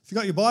If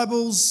you've got your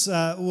Bibles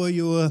or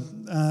your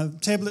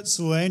tablets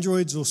or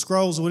Androids or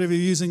scrolls or whatever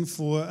you're using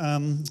for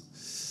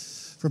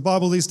a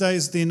Bible these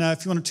days, then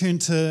if you want to turn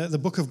to the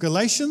book of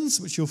Galatians,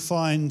 which you'll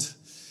find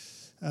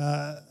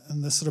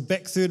in the sort of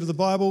back third of the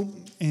Bible,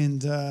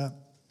 and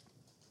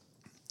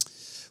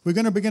we're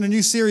going to begin a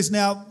new series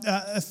now.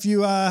 If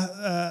you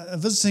are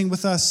visiting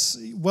with us,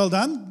 well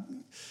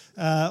done.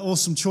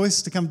 Awesome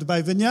choice to come to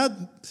Bay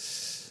Vineyard.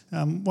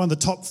 One of the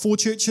top 4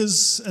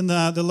 churches in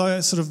the low,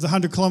 sort of the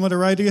 100-kilometre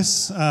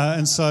radius,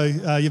 and so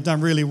you've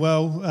done really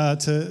well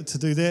to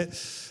do that.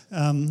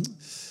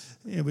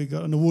 We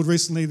got an award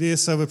recently there,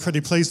 so we're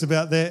pretty pleased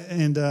about that,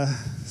 and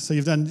so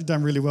you've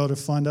done really well to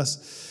find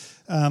us.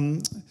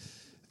 And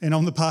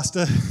I'm the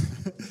pastor.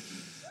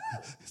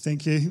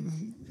 Thank you,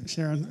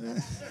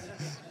 Sharon,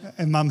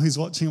 and Mum, who's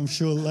watching, I'm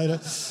sure,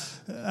 later.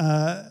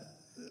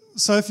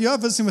 So if you are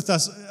visiting with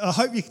us, I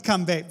hope you can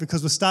come back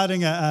because we're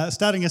starting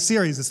a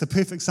series. It's the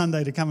perfect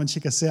Sunday to come and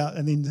check us out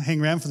and then hang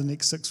around for the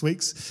next 6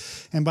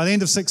 weeks. And by the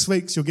end of 6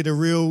 weeks, you'll get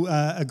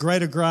a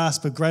greater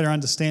grasp, a greater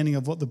understanding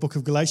of what the book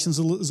of Galatians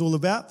is all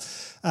about.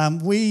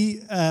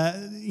 We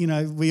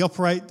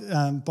operate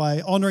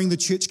by honouring the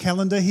church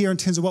calendar here in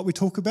terms of what we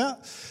talk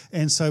about.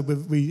 And so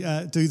we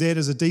do that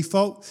as a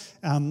default.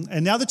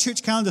 And now the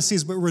church calendar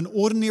says we're in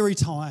ordinary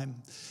time.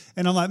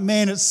 And I'm like,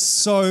 man, it's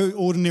so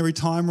ordinary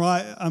time,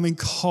 right? I mean,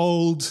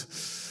 cold,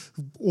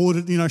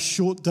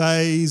 short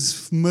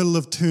days, middle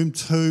of term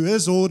 2.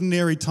 It's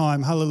ordinary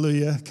time.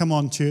 Hallelujah. Come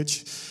on,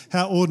 church.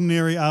 How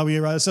ordinary are we,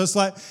 right? So it's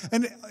like,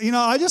 and,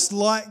 I just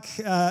like,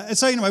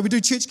 so anyway, we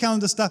do church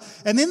calendar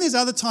stuff. And then there's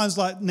other times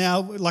like now,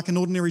 like an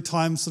ordinary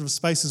time sort of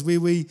spaces where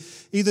we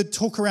either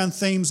talk around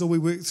themes or we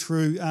work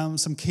through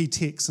some key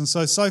texts. And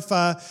so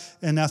far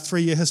in our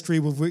 3-year history,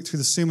 we've worked through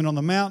the Sermon on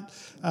the Mount,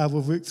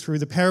 we've worked through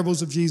the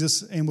parables of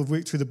Jesus, and we've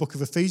worked through the book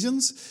of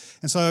Ephesians.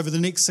 And so over the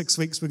next 6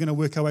 weeks, we're going to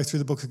work our way through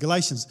the book of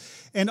Galatians.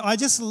 And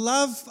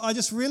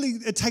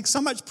it takes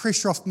so much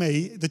pressure off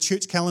me, the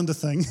church calendar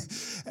thing,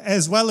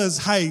 as well as,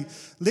 hey,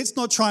 let's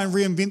not try and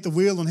reinvent the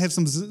wheel and have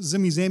some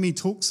zimmy-zammy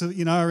talks,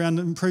 around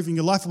improving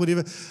your life or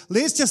whatever.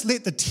 Let's just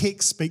let the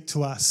text speak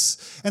to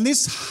us. And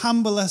let's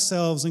humble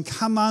ourselves and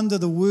come under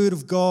the word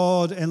of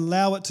God and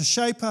allow it to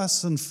shape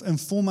us and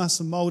inform us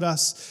and mold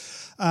us.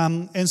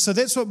 And so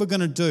that's what we're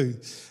going to do.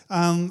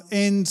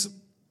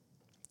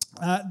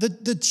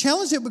 The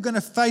challenge that we're going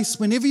to face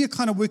whenever you're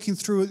kind of working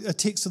through a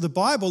text of the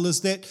Bible is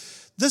that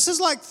this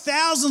is like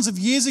thousands of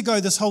years ago,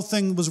 this whole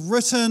thing was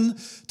written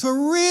to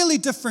a really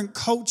different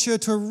culture,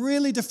 to a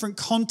really different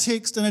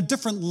context, and a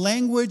different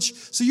language.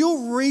 So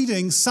you're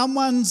reading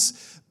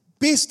someone's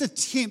best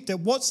attempt at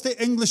what's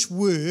the English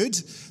word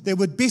that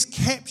would best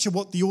capture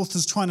what the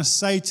author's trying to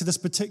say to this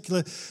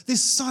particular.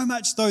 There's so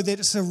much, though, that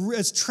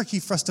it's tricky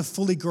for us to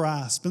fully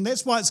grasp. And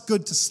that's why it's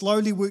good to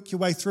slowly work your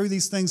way through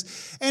these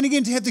things. And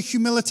again, to have the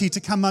humility to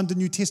come under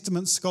New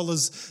Testament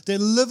scholars that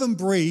live and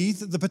breathe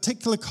the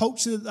particular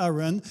culture that they're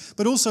in,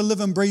 but also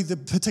live and breathe the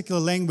particular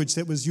language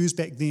that was used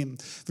back then.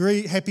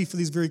 Very happy for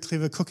these very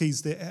clever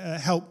cookies that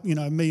help,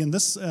 me in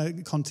this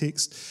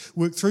context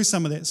work through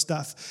some of that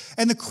stuff.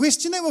 And the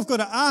question that we've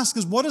got to ask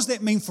is, what does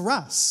that mean for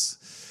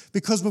us?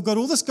 Because we've got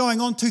all this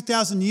going on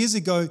 2,000 years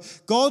ago.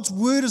 God's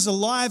word is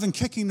alive and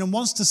kicking and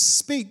wants to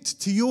speak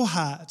to your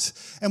heart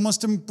and wants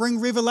to bring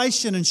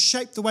revelation and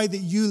shape the way that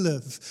you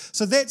live.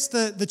 So that's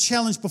the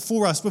challenge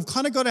before us. We've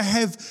kind of got to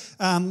have,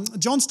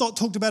 John Stott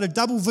talked about a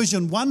double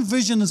vision. One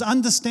vision is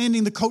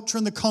understanding the culture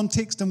and the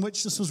context in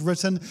which this was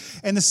written.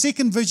 And the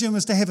second vision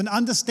is to have an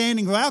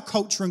understanding of our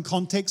culture and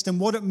context and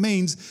what it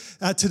means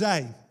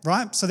today,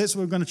 right? So that's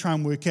what we're going to try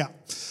and work out.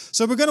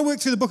 So we're going to work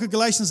through the book of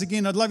Galatians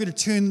again. I'd love you to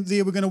turn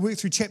there. We're going to work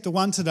through chapter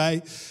 1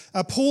 today.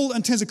 Paul,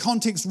 in terms of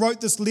context, wrote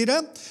this letter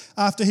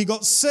after he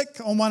got sick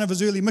on one of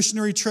his early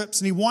missionary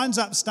trips, and he winds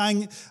up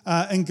staying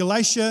in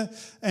Galatia,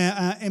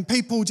 and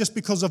people, just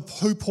because of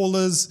who Paul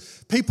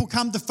is, people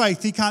come to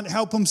faith. He can't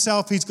help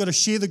himself. He's got to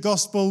share the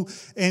gospel,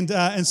 and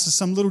so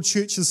some little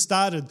churches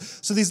started.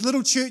 So there's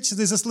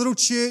this little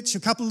church, a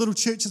couple of little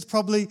churches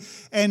probably,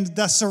 and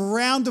they're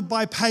surrounded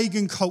by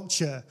pagan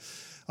culture.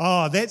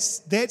 Oh,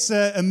 that's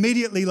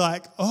immediately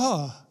like,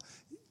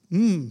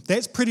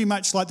 that's pretty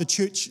much like the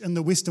church in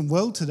the Western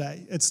world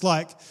today. It's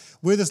like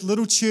we're this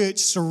little church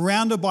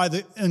surrounded by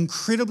the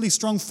incredibly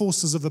strong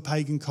forces of a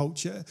pagan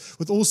culture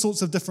with all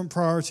sorts of different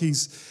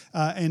priorities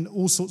and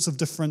all sorts of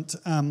different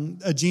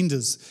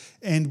agendas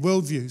and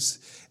worldviews.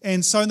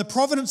 And so in the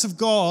providence of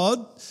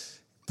God,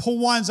 Paul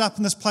winds up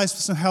in this place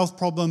with some health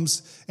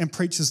problems and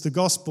preaches the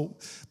gospel.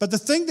 But the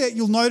thing that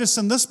you'll notice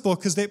in this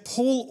book is that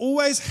Paul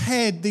always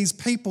had these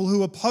people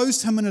who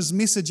opposed him in his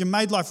message and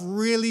made life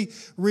really,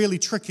 really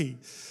tricky.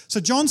 So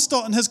John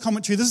Stott in his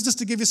commentary, this is just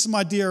to give you some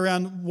idea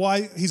around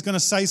why he's going to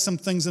say some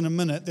things in a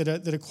minute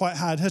that are quite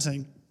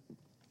hard-hitting.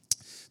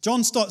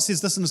 John Stott says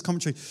this in his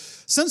commentary.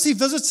 Since his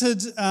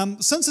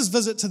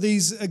visit to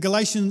these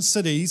Galatian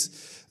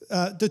cities,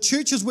 the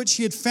churches which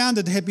he had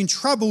founded had been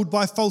troubled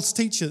by false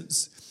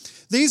teachers.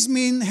 These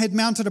men had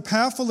mounted a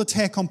powerful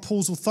attack on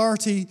Paul's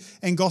authority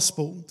and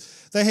gospel.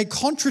 They had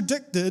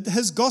contradicted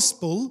his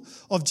gospel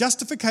of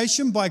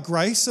justification by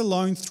grace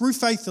alone, through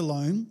faith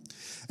alone,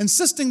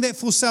 insisting that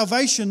for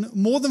salvation,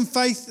 more than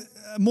faith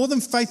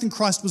in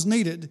Christ was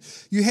needed.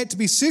 You had to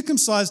be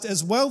circumcised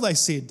as well, they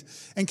said,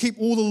 and keep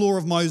all the law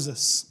of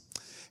Moses.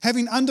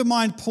 Having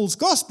undermined Paul's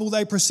gospel,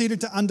 they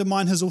proceeded to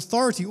undermine his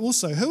authority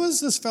also. Who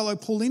is this fellow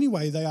Paul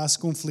anyway, they asked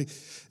scornfully.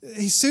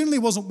 He certainly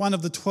wasn't one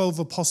of the 12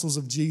 apostles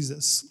of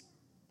Jesus.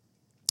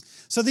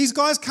 So these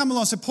guys come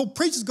along, so Paul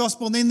preaches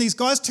gospel, and then these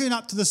guys turn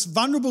up to this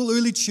vulnerable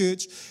early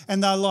church,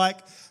 and they're like,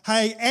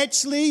 hey,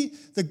 actually,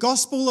 the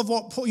gospel of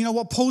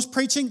what Paul's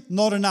preaching,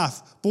 not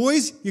enough.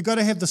 Boys, you've got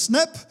to have the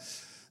snip.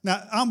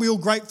 Now, aren't we all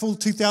grateful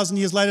 2,000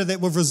 years later that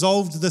we've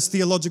resolved this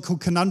theological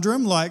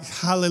conundrum? Like,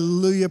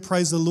 hallelujah,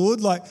 praise the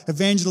Lord. Like,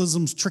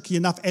 evangelism's tricky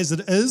enough as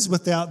it is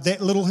without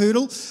that little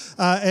hurdle.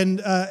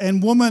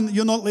 And woman,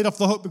 you're not let off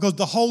the hook because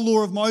the whole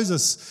law of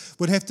Moses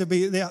would have to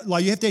be there.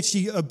 Like, you have to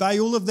actually obey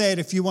all of that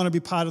if you want to be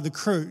part of the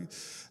crew.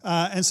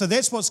 And so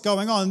that's what's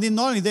going on. And then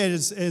not only that,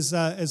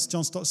 as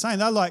John Stott's saying,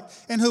 they're like,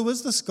 and who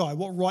is this guy?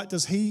 What right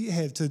does he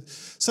have to?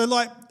 So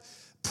like,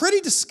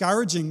 pretty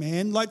discouraging,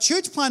 man. Like,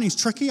 church planting's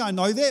tricky. I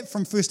know that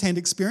from first-hand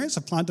experience.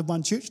 I planted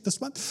one church, this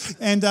one.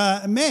 And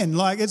man,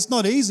 like, it's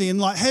not easy. And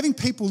like, having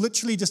people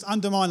literally just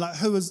undermine, like,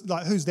 who's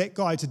that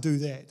guy to do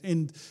that?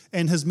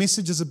 And his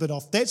message is a bit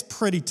off. That's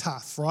pretty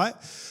tough, right?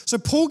 So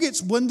Paul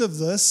gets wind of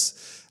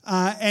this.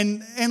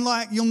 And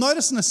like, you'll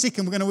notice in a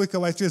second, we're going to work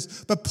our way through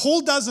this. But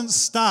Paul doesn't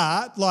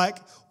start like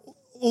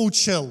all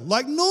chill.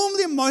 Like,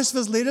 normally in most of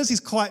his letters, he's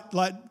quite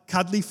like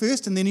cuddly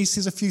first, and then he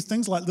says a few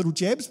things like little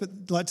jabs, but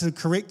like to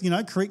correct you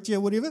or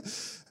whatever.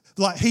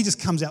 Like, he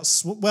just comes out,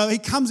 he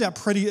comes out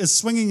pretty as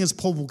swinging as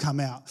Paul will come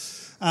out.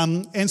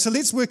 And so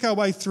let's work our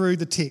way through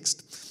the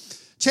text.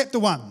 Chapter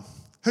 1.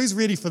 Who's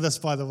ready for this,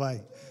 by the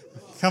way?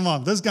 Come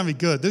on, this is going to be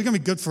good. This is going to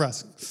be good for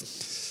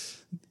us.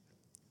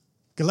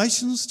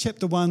 Galatians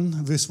chapter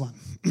 1, verse 1.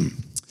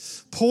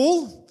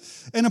 Paul,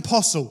 an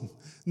apostle.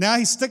 Now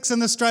he sticks in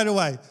this straight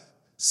away.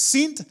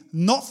 Sent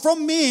not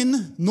from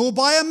men, nor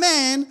by a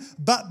man,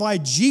 but by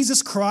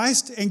Jesus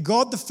Christ and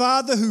God the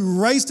Father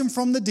who raised him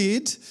from the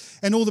dead,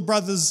 and all the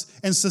brothers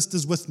and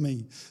sisters with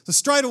me. So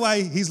straight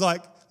away, he's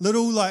like,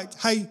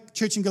 hey,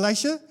 church in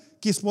Galatia,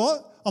 guess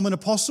what? I'm an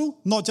apostle,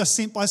 not just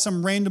sent by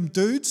some random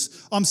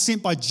dudes. I'm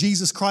sent by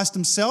Jesus Christ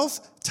himself.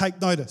 Take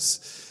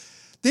notice.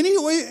 Then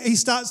he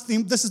starts,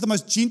 this is the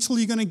most gentle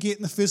you're going to get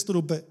in the first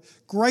little bit.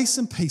 Grace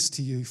and peace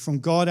to you from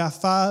God our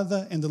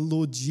Father and the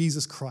Lord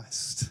Jesus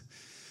Christ.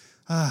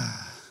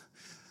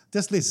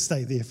 Just let's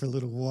stay there for a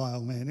little while,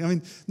 man. I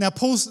mean, now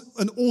Paul's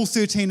in all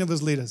 13 of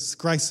his letters,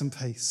 grace and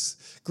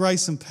peace,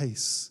 grace and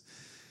peace.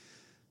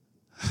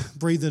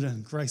 Breathe it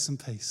in, grace and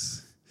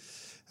peace.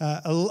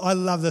 I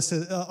love this.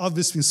 I've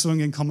just been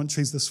swinging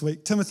commentaries this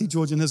week. Timothy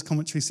George in his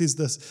commentary says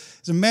this.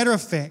 As a matter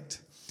of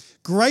fact,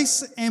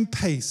 grace and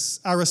peace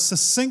are a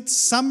succinct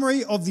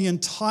summary of the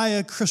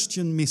entire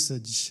Christian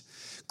message.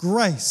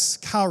 Grace,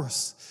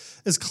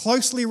 charis, is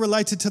closely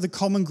related to the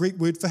common Greek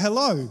word for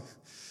hello.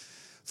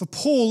 For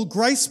Paul,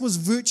 grace was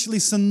virtually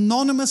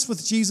synonymous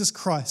with Jesus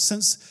Christ,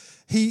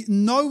 since he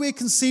nowhere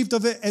conceived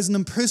of it as an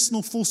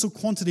impersonal force or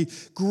quantity.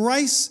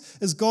 Grace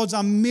is God's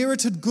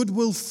unmerited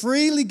goodwill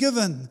freely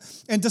given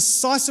and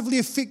decisively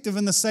effective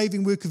in the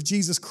saving work of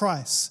Jesus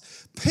Christ.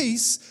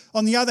 Peace,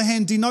 on the other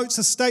hand, denotes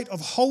a state of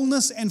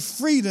wholeness and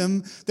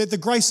freedom that the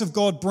grace of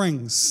God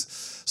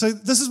brings. So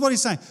this is what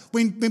he's saying.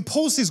 When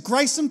Paul says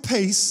grace and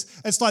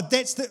peace, it's like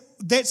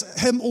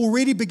that's him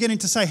already beginning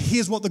to say,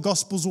 here's what the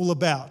gospel's all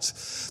about.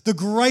 The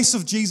grace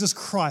of Jesus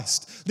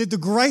Christ. Let the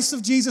grace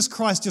of Jesus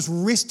Christ just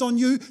rest on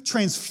you,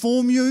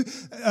 transform you,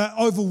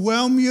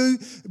 overwhelm you,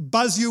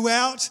 buzz you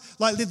out.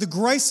 Like, let the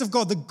grace of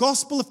God, the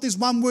gospel, if there's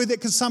one word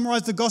that can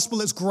summarize the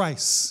gospel, it's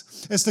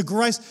grace. It's the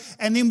grace.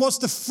 And then what's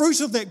the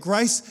fruit of that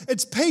grace?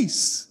 It's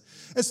peace.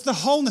 It's the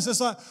wholeness.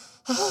 It's like,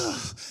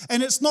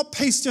 and it's not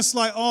peace just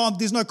like,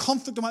 there's no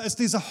conflict.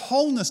 There's a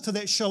wholeness to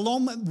that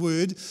shalom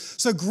word.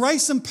 So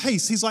grace and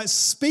peace, he's like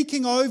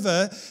speaking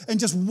over in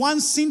just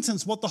one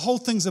sentence what the whole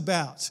thing's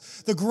about.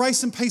 The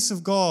grace and peace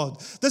of God.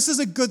 This is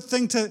a good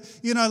thing to,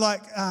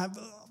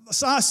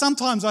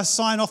 sometimes I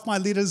sign off my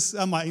letters,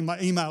 my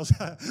emails,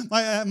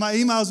 my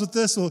emails with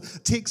this or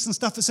texts and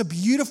stuff. It's a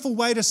beautiful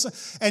way to,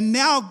 and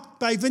now,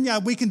 Bay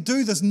Vineyard, we can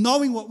do this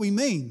knowing what we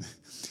mean.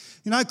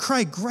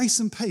 Craig, grace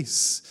and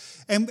peace.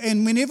 And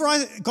whenever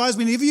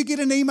you get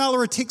an email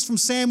or a text from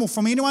Sam or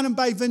from anyone in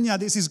Bay Vineyard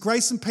that says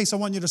grace and peace, I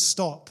want you to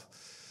stop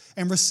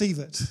and receive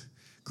it.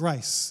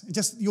 Grace.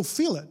 You'll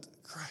feel it.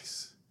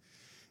 Grace.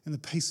 And the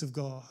peace of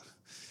God.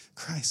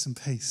 Grace and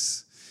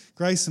peace.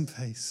 Grace and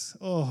peace.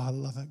 Oh, I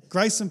love it.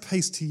 Grace and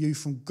peace to you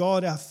from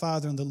God our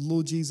Father and the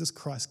Lord Jesus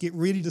Christ. Get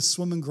ready to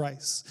swim in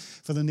grace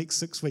for the next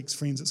 6 weeks,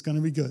 friends. It's going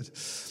to be good.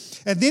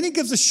 And then he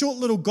gives a short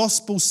little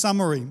gospel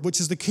summary, which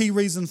is the key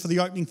reason for the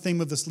opening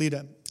theme of this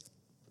letter.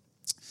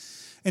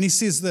 And he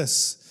says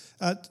this,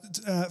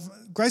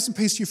 grace and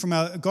peace to you from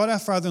our God our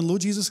Father and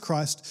Lord Jesus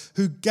Christ,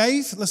 who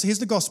gave, listen, here's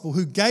the gospel,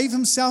 who gave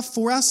himself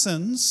for our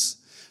sins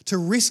to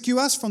rescue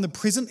us from the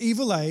present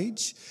evil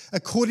age,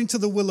 according to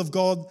the will of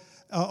God,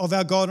 of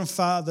our God and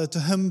Father. To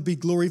him be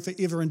glory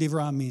forever and ever.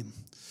 Amen.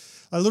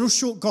 A little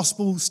short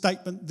gospel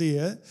statement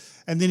there,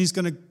 and then he's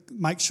going to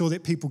make sure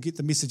that people get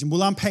the message. And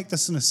we'll unpack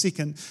this in a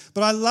second.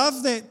 But I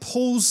love that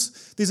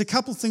there's a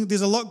couple things,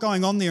 there's a lot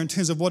going on there in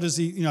terms of what is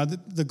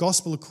the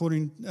gospel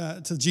according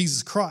to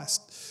Jesus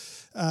Christ,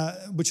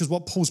 which is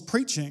what Paul's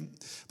preaching.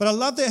 But I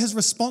love that his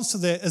response to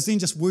that is then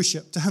just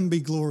worship. To him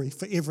be glory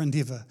forever and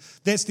ever.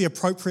 That's the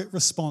appropriate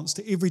response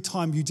to every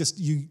time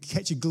you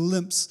catch a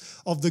glimpse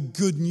of the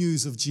good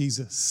news of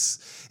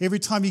Jesus. Every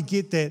time you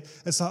get that,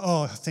 it's like,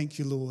 oh, thank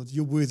you, Lord.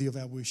 You're worthy of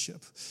our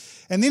worship.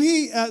 And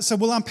then so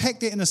we'll unpack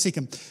that in a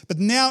second. But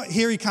now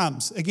here he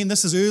comes. Again,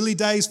 this is early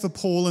days for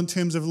Paul in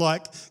terms of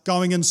like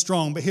going in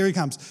strong. But here he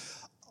comes.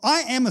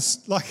 I am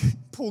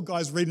poor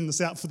guy's reading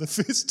this out for the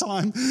first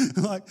time,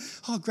 like,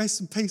 oh,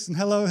 grace and peace and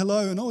hello,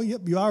 and oh,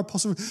 yep, you are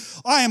apostle.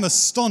 I am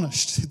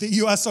astonished that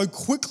you are so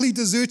quickly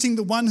deserting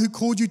the one who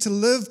called you to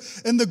live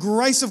in the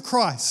grace of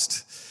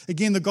Christ.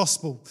 Again, the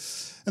gospel.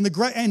 And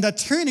are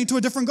turning to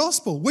a different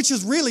gospel, which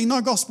is really no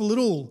gospel at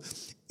all.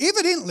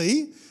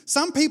 Evidently,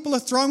 some people are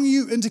throwing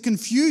you into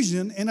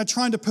confusion and are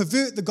trying to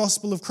pervert the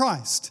gospel of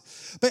Christ.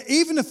 But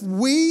even if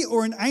we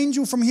or an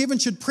angel from heaven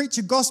should preach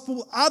a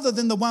gospel other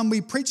than the one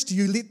we preach to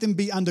you, let them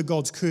be under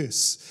God's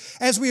curse.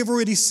 As we have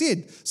already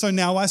said, so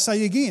now I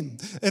say again,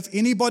 if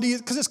anybody,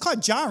 because it's quite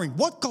jarring,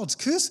 what, God's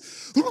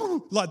curse?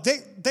 Like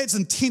that's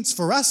intense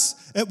for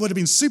us. It would have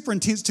been super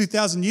intense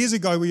 2,000 years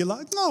ago where you're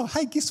like, oh,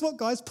 hey, guess what,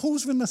 guys?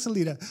 Paul's written us a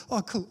letter.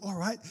 Oh, cool, all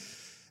right.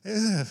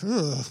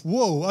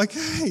 Whoa,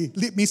 okay,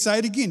 let me say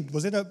it again.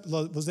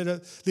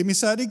 Let me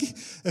say it again.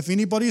 If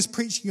anybody is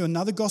preaching you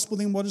another gospel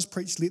than what is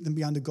preached, let them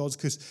be under God's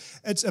curse.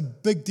 It's a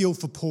big deal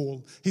for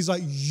Paul. He's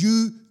like,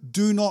 you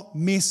do not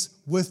mess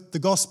with the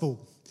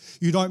gospel.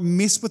 You don't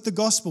mess with the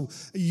gospel.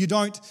 You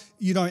don't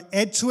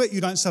add to it.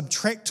 You don't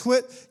subtract to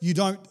it. You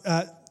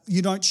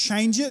don't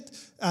change it.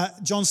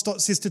 John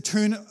Stott says to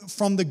turn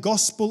from the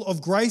gospel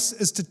of grace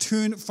is to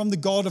turn from the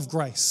God of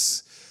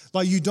grace.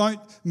 Like, you don't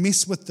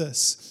mess with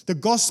this. The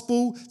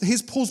gospel,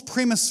 here's Paul's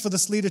premise for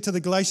this letter to the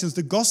Galatians.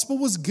 The gospel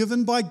was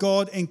given by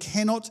God and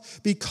cannot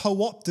be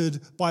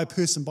co-opted by a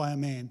person, by a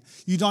man.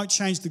 You don't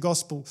change the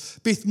gospel.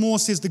 Beth Moore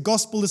says the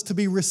gospel is to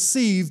be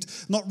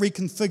received, not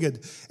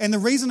reconfigured. And the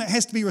reason it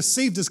has to be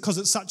received is because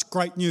it's such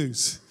great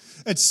news.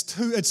 It's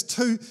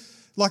too,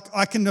 like,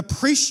 I can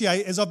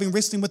appreciate, as I've been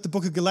wrestling with the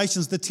book of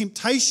Galatians, the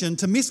temptation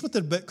to mess with it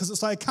a bit, because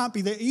it's like, it can't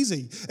be that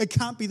easy. It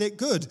can't be that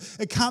good.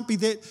 It can't be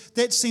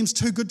that seems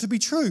too good to be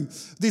true.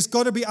 There's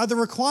got to be other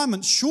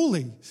requirements,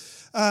 surely.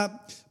 But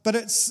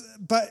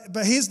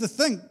here's the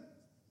thing,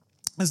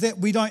 is that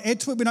we don't add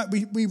to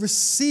it. We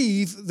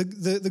receive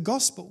the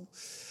gospel.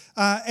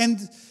 And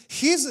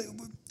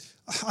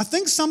I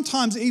think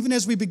sometimes, even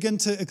as we begin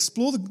to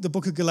explore the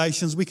book of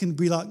Galatians, we can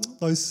be like,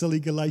 those silly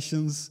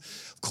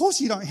Galatians. Of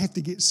course you don't have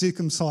to get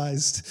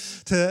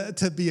circumcised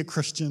to be a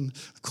Christian.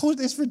 Of course,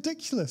 that's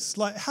ridiculous.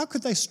 Like, how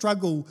could they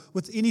struggle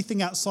with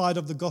anything outside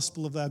of the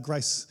gospel of our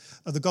grace,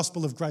 of the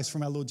gospel of grace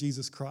from our Lord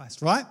Jesus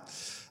Christ, right?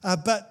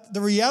 But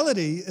the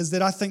reality is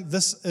that I think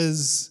this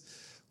is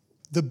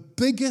the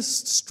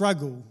biggest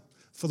struggle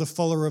for the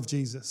follower of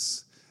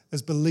Jesus,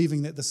 is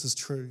believing that this is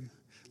true.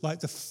 Like,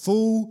 the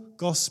full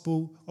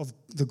gospel of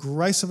the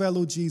grace of our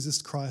Lord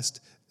Jesus Christ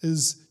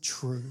is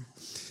true.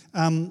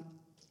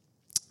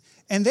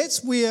 And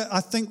that's where I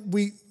think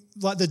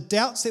the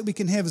doubts that we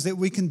can have is that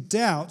we can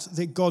doubt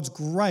that God's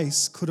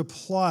grace could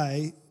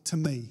apply to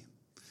me.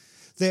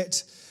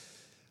 That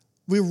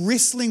we're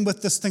wrestling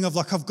with this thing of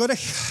like, I've got to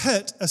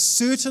hit a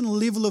certain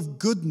level of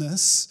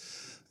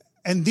goodness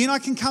and then I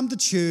can come to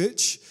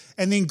church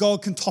and then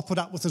God can top it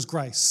up with his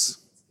grace.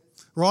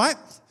 Right?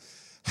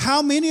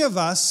 How many of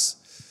us,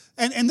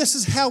 and this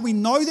is how we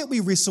know that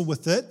we wrestle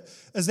with it,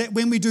 is that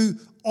when we do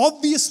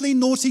obviously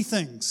naughty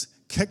things,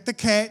 kick the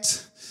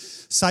cat,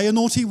 say a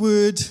naughty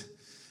word,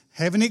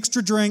 have an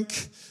extra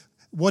drink,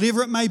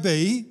 whatever it may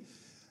be,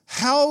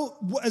 how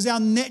is our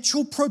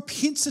natural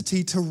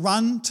propensity to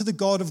run to the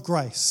God of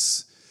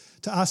grace,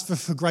 to ask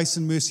for grace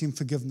and mercy and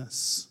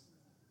forgiveness?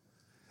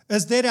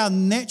 Is that our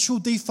natural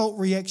default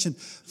reaction?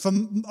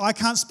 I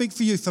can't speak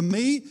for you. For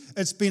me,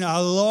 it's been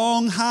a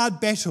long,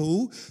 hard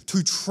battle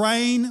to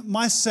train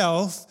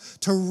myself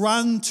to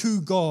run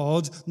to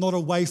God, not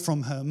away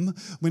from him,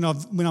 when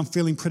I'm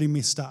feeling pretty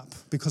messed up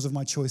because of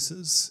my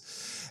choices.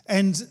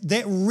 And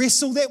that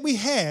wrestle that we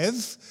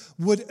have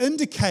would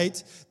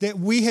indicate that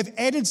we have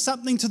added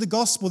something to the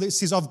gospel that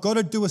says, I've got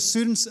to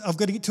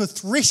get to a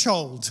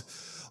threshold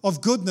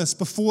of goodness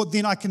before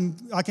then I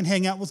can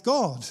hang out with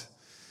God.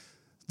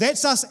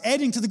 That's us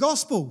adding to the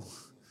gospel.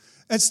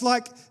 It's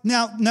like,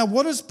 now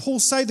what does Paul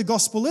say the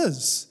gospel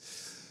is?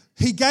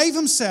 He gave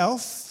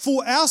himself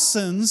for our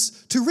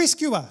sins to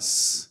rescue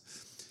us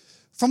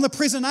from the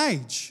present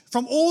age.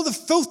 From all the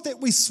filth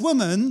that we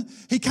swim in,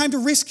 he came to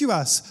rescue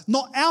us.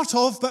 Not out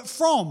of, but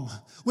from.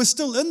 We're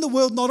still in the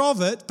world, not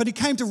of it, but he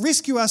came to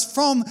rescue us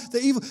from the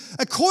evil,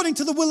 according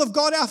to the will of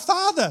God our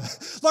Father.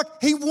 Like,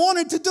 he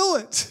wanted to do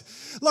it.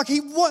 Like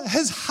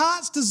his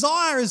heart's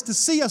desire is to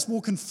see us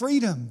walk in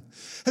freedom.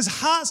 His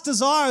heart's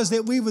desire is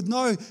that we would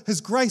know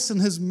his grace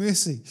and his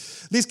mercy.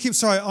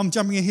 Sorry, I'm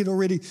jumping ahead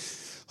already.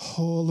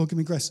 Oh, Lord, give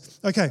me grace.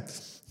 Okay,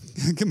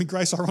 give me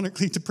grace,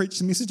 ironically, to preach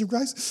the message of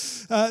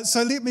grace.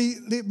 So let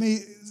me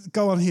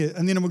go on here,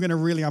 and then we're going to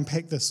really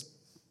unpack this.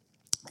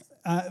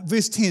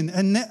 Verse 10,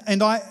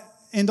 am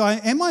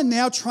I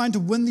now trying to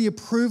win the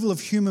approval of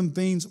human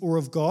beings or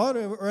of God,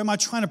 or am I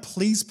trying to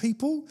please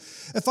people?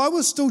 If I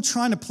was still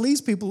trying to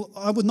please people,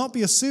 I would not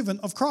be a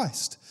servant of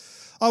Christ.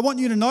 I want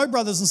you to know,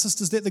 brothers and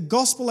sisters, that the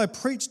gospel I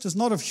preached is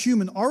not of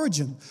human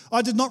origin.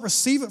 I did not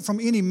receive it from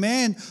any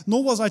man,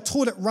 nor was I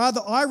taught it. Rather,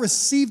 I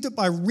received it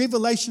by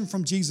revelation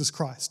from Jesus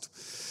Christ.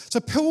 So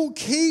Paul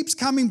keeps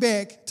coming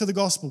back to the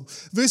gospel.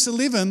 Verse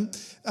 11,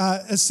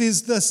 it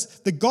says this,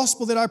 the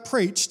gospel that I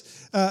preached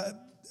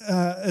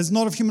is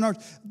not of human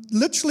origin.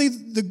 Literally,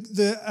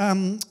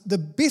 the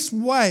best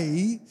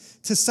way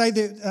to say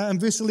that in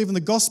verse 11,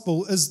 the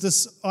gospel is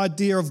this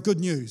idea of good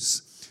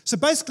news. So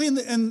basically in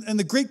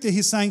the Greek there,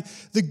 he's saying,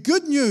 the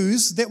good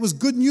news that was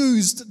good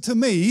news to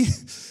me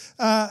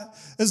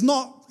is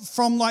not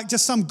from like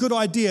just some good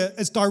idea,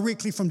 it's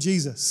directly from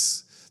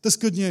Jesus, this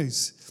good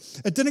news.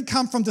 It didn't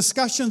come from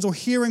discussions or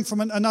hearing from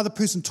another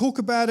person talk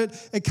about it.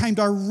 It came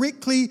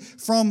directly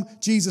from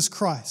Jesus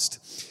Christ.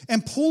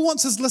 And Paul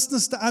wants his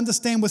listeners to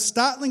understand with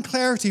startling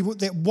clarity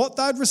that what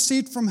they'd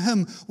received from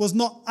him was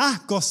not a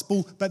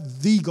gospel,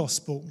 but the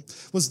gospel.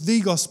 Was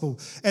the gospel.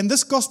 And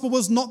this gospel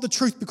was not the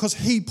truth because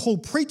Paul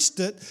preached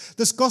it.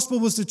 This gospel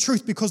was the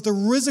truth because the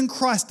risen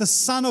Christ, the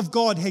Son of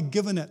God, had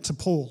given it to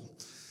Paul.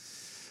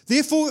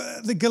 Therefore,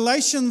 in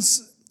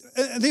Galatians,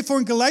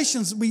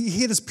 we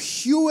hear this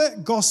pure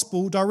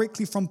gospel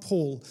directly from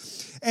Paul.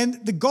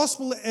 And the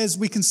gospel, as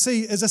we can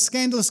see, is a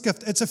scandalous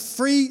gift. It's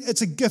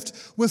a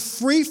gift. We're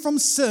free from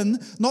sin,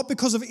 not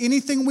because of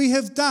anything we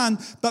have done,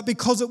 but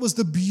because it was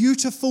the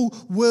beautiful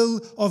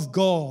will of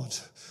God.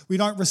 We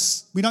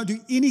don't do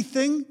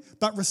anything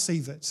but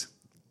receive it.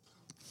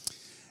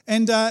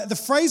 And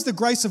the phrase, the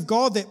grace of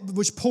God,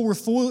 which Paul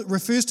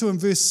refers to in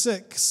verse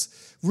 6,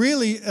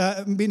 really,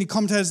 many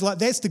commentators like,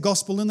 that's the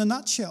gospel in a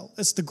nutshell.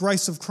 It's the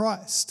grace of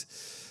Christ.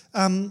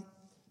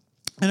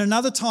 And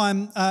another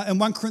time, in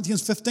 1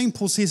 Corinthians 15,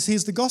 Paul says,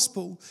 here's the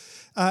gospel.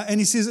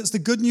 And he says it's the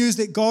good news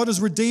that God is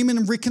redeeming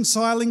and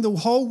reconciling the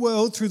whole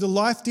world through the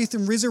life, death,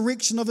 and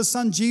resurrection of his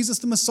Son, Jesus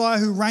the Messiah,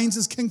 who reigns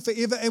as King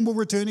forever and will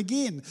return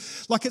again.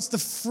 Like it's the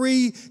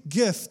free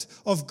gift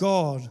of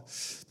God.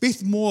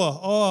 Beth Moore,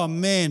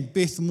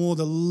 Beth Moore,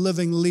 the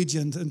living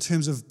legend in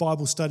terms of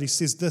Bible study,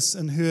 says this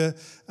in her,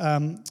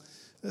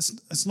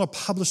 it's not a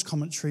published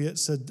commentary,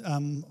 it's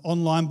an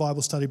online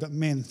Bible study, but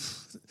man,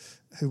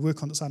 her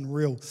work on it's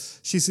unreal.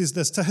 She says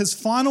this, to his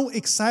final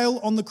exhale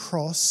on the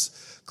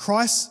cross,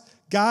 Christ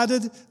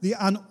guarded the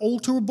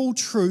unalterable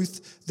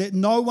truth that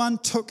no one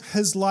took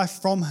his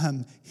life from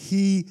him.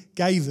 He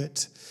gave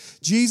it.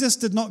 Jesus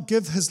did not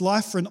give his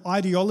life for an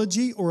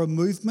ideology or a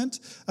movement,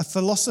 a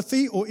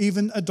philosophy, or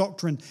even a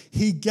doctrine.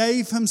 He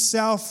gave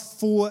himself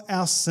for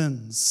our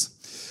sins.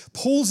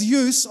 Paul's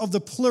use of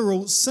the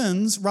plural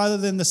sins rather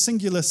than the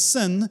singular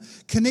sin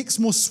connects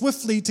more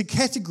swiftly to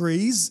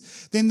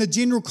categories than the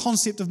general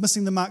concept of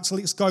missing the mark, so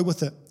let's go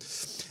with it.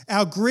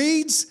 Our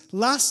greeds,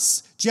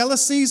 lusts,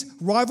 jealousies,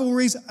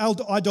 rivalries,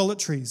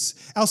 idolatries.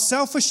 Our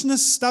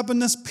selfishness,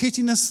 stubbornness,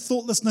 pettiness,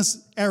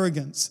 thoughtlessness,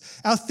 arrogance.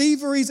 Our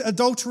thieveries,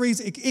 adulteries,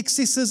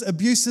 excesses,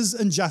 abuses,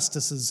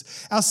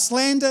 injustices. Our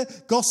slander,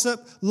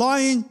 gossip,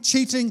 lying,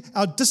 cheating,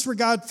 our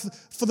disregard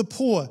for the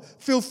poor.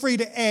 Feel free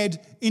to add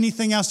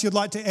anything else you'd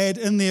like to add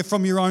in there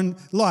from your own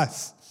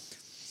life.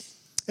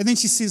 And then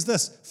she says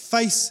this,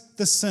 face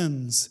the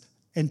sins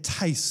and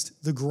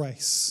taste the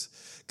grace.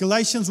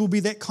 Galatians will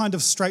be that kind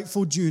of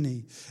straightforward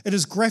journey. It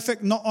is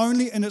graphic not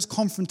only in its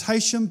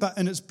confrontation, but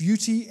in its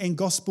beauty and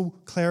gospel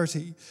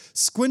clarity.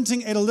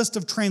 Squinting at a list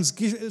of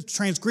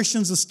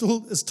transgressions as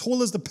tall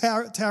as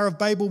the Tower of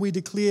Babel, we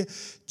declare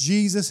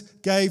Jesus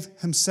gave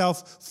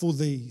himself for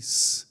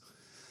these.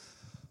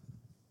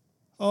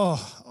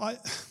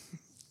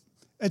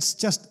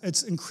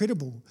 It's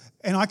incredible.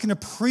 And I can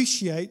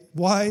appreciate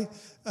why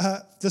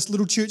this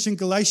little church in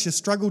Galatia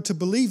struggled to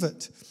believe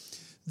it.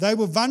 They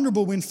were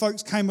vulnerable when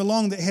folks came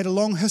along that had a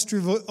long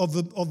history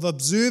of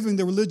observing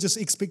the religious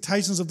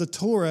expectations of the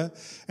Torah,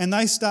 and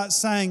they start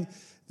saying,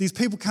 these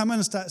people come in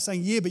and start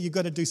saying, yeah, but you've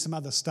got to do some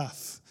other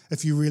stuff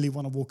if you really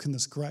want to walk in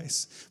this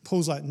grace.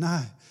 Paul's like,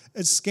 no,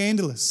 it's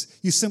scandalous.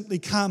 You simply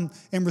come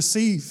and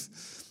receive.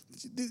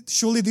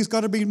 Surely there's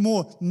got to be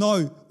more.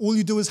 No, all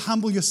you do is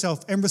humble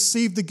yourself and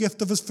receive the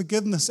gift of his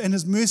forgiveness and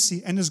his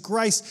mercy and his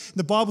grace.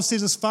 The Bible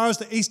says as far as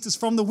the east is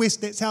from the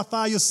west, that's how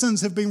far your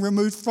sins have been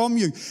removed from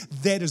you.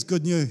 That is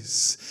good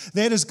news.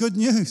 That is good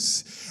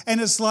news. And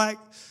it's like,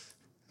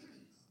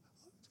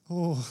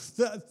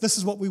 this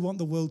is what we want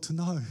the world to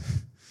know.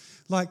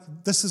 Like,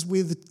 this is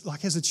where,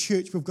 as a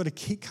church, we've got to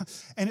keep,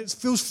 and it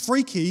feels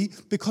freaky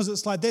because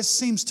it's like, it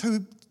seems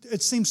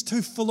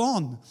too full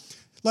on.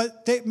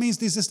 Like, that means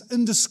there's this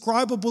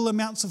indescribable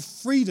amounts of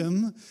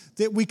freedom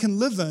that we can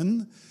live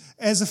in,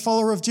 as a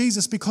follower of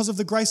Jesus because of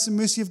the grace and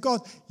mercy of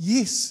God?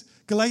 Yes.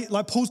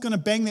 Like Paul's going to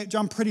bang that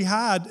drum pretty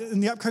hard in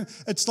the upcoming.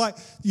 It's like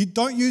you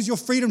don't use your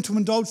freedom to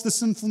indulge the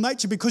sinful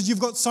nature because you've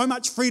got so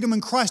much freedom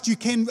in Christ you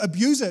can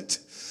abuse it.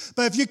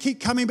 But if you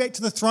keep coming back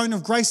to the throne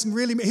of grace and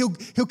really,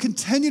 he'll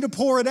continue to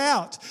pour it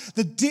out.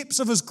 The depths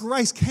of his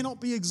grace cannot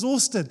be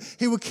exhausted.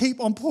 He will keep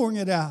on pouring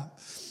it out.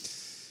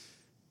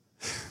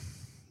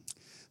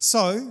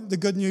 So the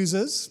good news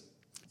is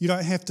you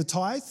don't have to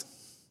tithe.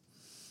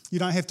 You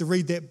don't have to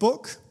read that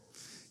book.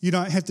 You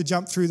don't have to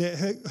jump through that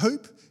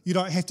hoop. You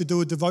don't have to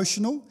do a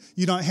devotional.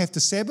 You don't have to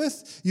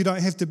Sabbath. You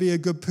don't have to be a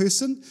good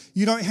person.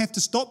 You don't have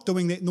to stop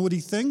doing that naughty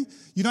thing.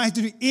 You don't have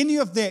to do any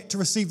of that to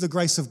receive the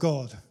grace of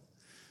God,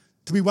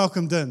 to be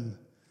welcomed in.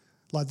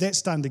 Like that's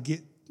starting to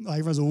get, like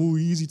everyone's all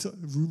easy to,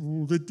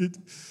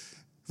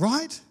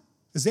 right?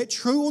 Is that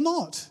true or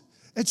not?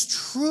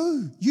 It's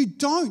true. You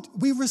don't.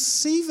 We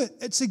receive it.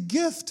 It's a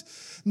gift.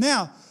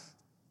 Now,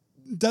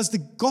 does the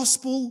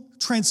gospel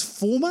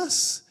transform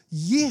us?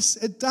 Yes,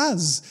 it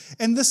does.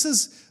 And this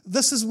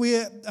is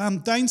where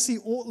Dane C.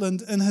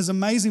 Ortland, in his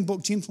amazing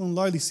book, Gentle and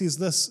Lowly, says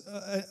this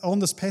on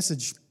this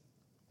passage.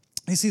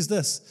 He says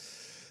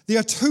this: there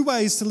are two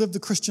ways to live the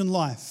Christian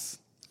life.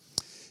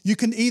 You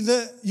can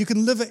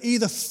live it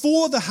either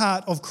for the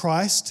heart of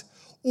Christ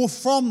or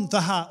from the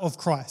heart of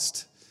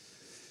Christ.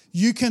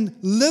 You can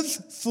live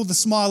for the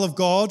smile of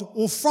God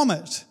or from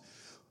it.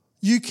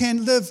 You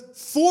can live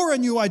for a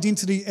new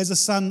identity as a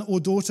son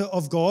or daughter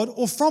of God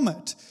or from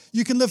it.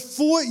 You can live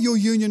for your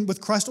union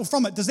with Christ or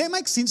from it. Does that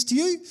make sense to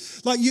you?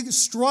 Like you're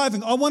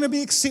striving, I want to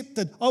be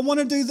accepted, I want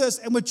to do this,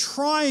 and we're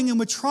trying,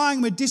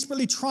 we're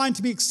desperately trying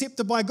to be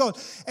accepted by God.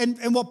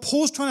 And what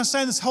Paul's trying to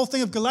say in this whole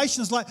thing of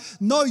Galatians is like,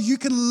 no, you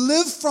can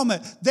live from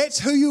it. That's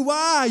who you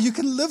are. You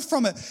can live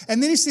from it.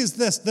 And then he says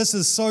this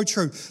is so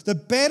true. The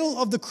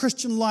battle of the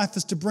Christian life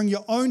is to bring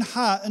your own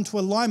heart into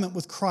alignment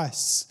with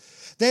Christ's.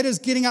 That is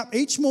getting up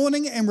each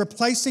morning and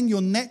replacing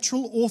your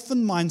natural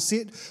orphan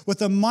mindset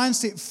with a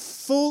mindset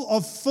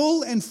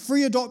full and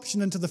free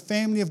adoption into the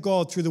family of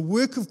God through the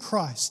work of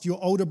Christ, your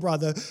older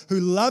brother, who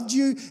loved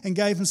you and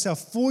gave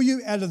himself for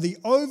you out of the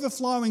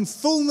overflowing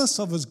fullness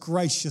of his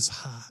gracious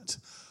heart.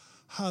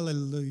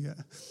 Hallelujah.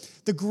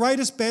 The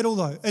greatest battle,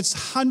 though,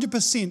 it's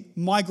 100%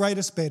 my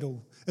greatest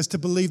battle, is to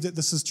believe that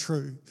this is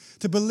true,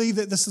 to believe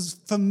that this is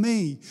for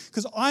me,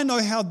 because I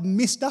know how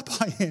messed up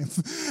I am,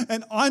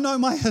 and I know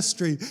my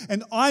history,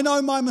 and I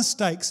know my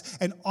mistakes,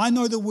 and I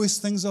know the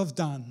worst things I've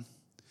done.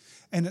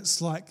 And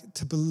it's like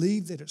to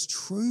believe that it's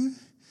true,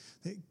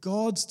 that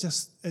God's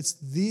just, it's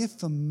there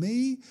for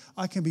me.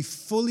 I can be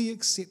fully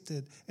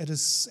accepted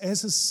as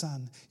his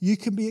son. You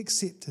can be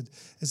accepted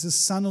as his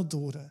son or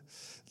daughter.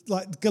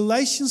 Like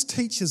Galatians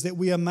teaches that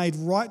we are made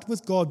right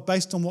with God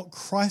based on what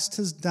Christ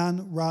has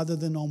done rather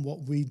than on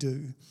what we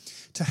do.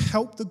 To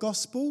help the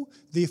gospel,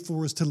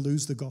 therefore, is to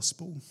lose the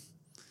gospel.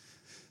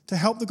 To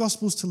help the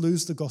gospel is to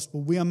lose the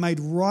gospel. We are made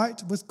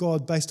right with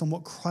God based on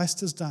what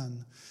Christ has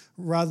done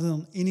rather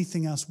than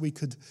anything else we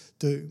could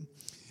do.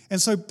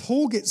 And so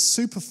Paul gets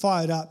super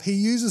fired up. He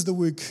uses the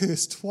word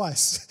curse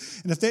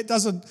twice. And if that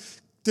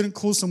didn't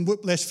cause some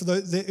whiplash for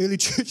the early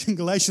church in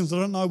Galatians, I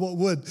don't know what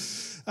would.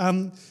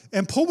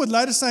 And Paul would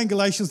later say in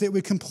Galatians that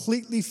we're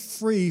completely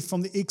free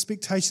from the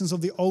expectations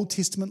of the Old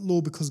Testament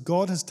law because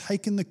God has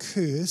taken the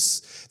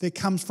curse that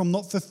comes from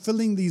not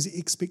fulfilling these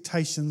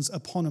expectations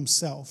upon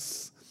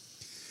himself.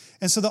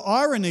 And so the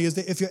irony is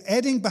that if you're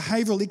adding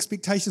behavioral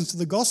expectations to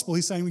the gospel,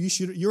 he's saying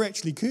you're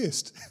actually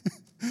cursed.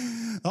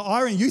 The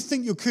irony, you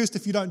think you're cursed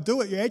if you don't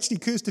do it. You're actually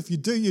cursed if you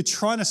do. You're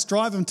trying to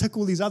strive and tick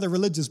all these other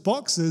religious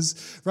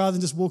boxes rather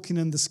than just walking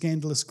in the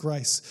scandalous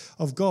grace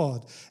of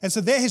God. And so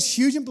that has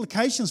huge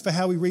implications for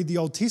how we read the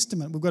Old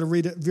Testament. We've got to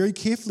read it very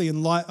carefully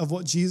in light of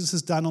what Jesus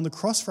has done on the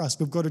cross for us.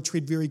 We've got to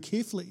tread very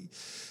carefully.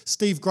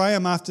 Steve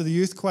Graham, after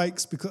the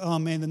earthquakes, because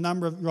the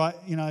number of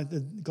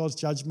God's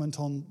judgment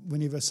on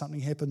whenever something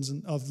happens,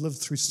 and I've lived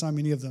through so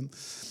many of them.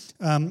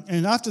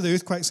 And after the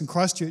earthquakes in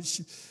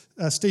Christchurch,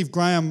 Steve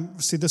Graham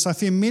said this: I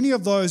fear many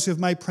of those who have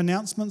made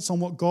pronouncements on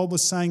what God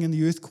was saying in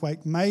the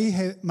earthquake may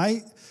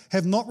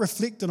have not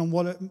reflected on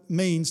what it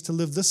means to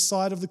live this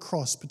side of the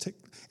cross,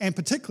 and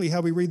particularly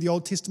how we read the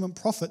Old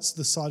Testament prophets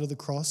this side of the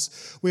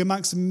cross, where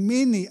amongst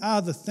many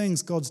other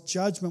things, God's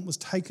judgment was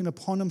taken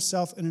upon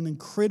himself in an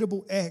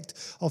incredible act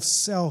of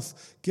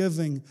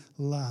self-giving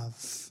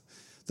love.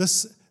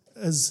 This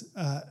is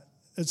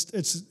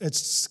it's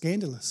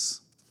scandalous.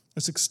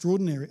 It's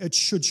extraordinary. It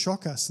should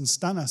shock us and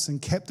stun us and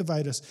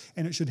captivate us,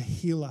 and it should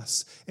heal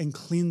us and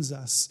cleanse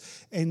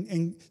us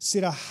and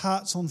set our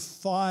hearts on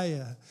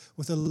fire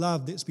with a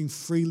love that's been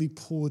freely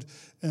poured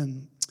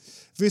in.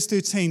 Verse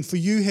 13, for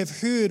you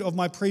have heard of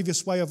my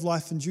previous way of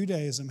life in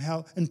Judaism,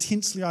 how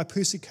intensely I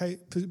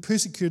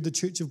persecuted the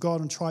church of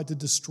God and tried to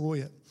destroy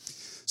it.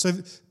 So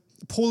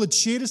Paul had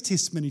shared his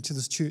testimony to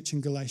this church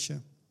in Galatia.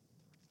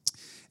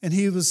 And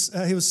he was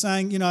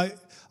saying,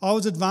 I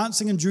was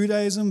advancing in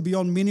Judaism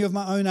beyond many of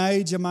my own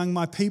age among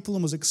my people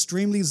and was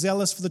extremely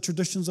zealous for the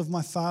traditions of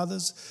my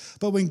fathers.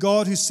 But when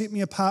God, who set me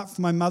apart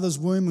from my mother's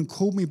womb and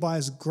called me by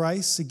his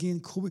grace,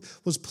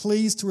 was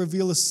pleased to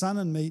reveal his Son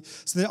in me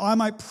so that I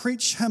might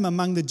preach him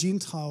among the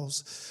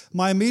Gentiles,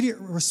 my immediate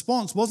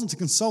response wasn't to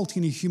consult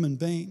any human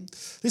being.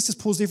 Let's just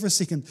pause there for a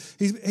second.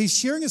 He's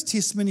sharing his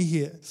testimony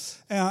here,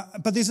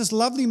 but there's this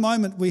lovely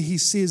moment where he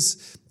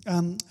says,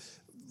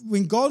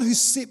 when God, who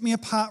set me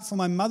apart from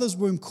my mother's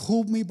womb,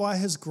 called me by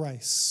his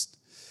grace.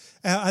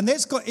 And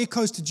that's got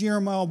echoes to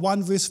Jeremiah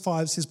 1 verse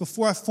 5. It says,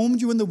 before I formed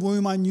you in the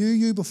womb, I knew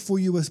you. Before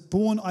you were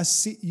born, I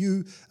set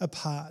you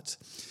apart.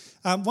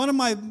 One of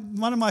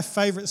my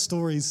favourite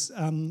stories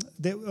that,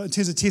 in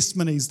terms of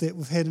testimonies that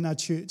we've had in our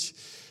church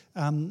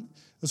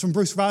was from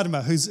Bruce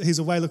Radema, who's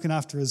away looking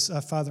after his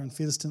father in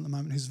Featherston at the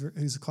moment,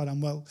 who's quite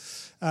unwell.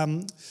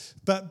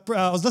 But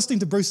I was listening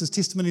to Bruce's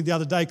testimony the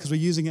other day because we're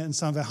using it in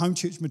some of our home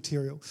church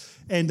material.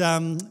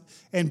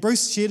 And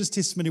Bruce shared his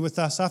testimony with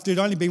us after he'd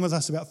only been with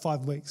us about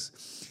 5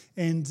 weeks.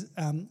 And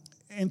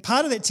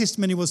part of that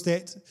testimony was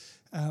that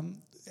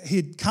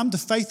he'd come to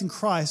faith in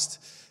Christ,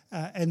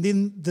 and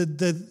then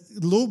the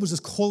Lord was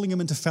just calling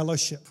him into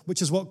fellowship,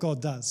 which is what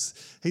God does.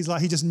 He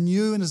just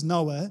knew in his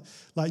Noah,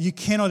 you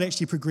cannot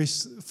actually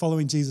progress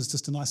following Jesus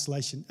just in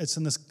isolation. It's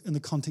in the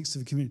context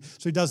of a community.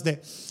 So he does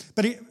that.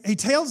 But he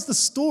tells the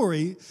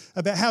story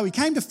about how he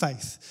came to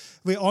faith,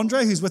 where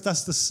Andre, who's with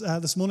us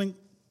this morning,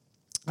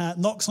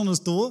 knocks on his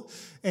door,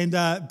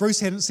 and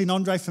Bruce hadn't seen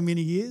Andre for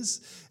many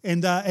years,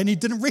 and he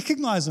didn't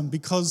recognize him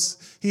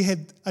because he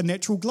had a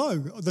natural glow,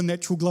 the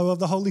natural glow of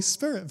the Holy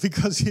Spirit,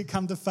 because he had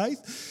come to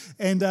faith,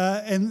 and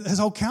his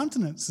whole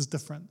countenance is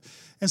different.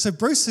 And so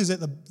Bruce is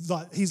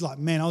he's like,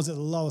 man, I was at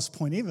the lowest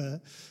point ever.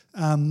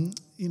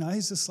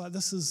 He's just like,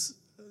 this is,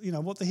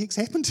 what the heck's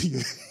happened to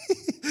you?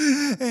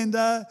 and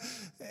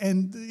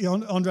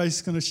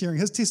Andre's kind of sharing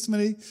his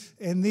testimony,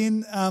 and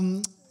then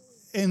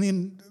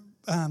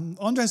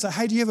Andre's like,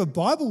 hey, do you have a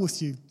Bible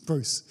with you,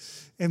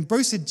 Bruce? And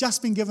Bruce had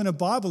just been given a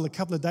Bible a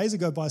couple of days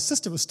ago by his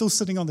sister. It was still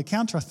sitting on the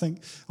counter, I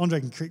think. Andre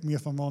can correct me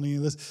if I'm wrong on any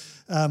of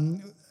this.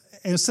 And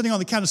it was sitting on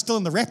the counter, still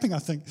in the wrapping, I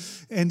think.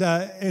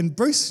 And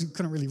Bruce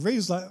couldn't really read. He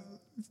was like,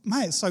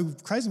 mate, it's so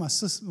crazy. My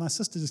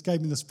sister just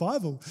gave me this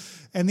Bible.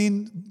 And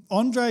then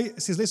Andre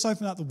says, let's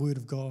open up the Word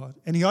of God.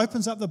 And he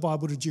opens up the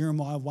Bible to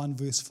Jeremiah 1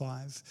 verse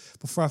 5.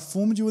 Before I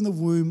formed you in the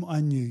womb, I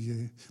knew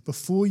you.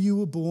 Before you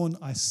were born,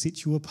 I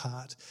set you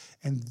apart.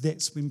 And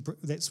that's when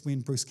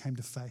Bruce came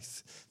to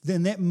faith.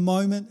 Then that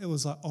moment, it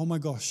was like, oh my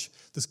gosh,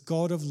 this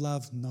God of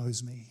love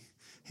knows me.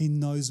 He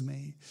knows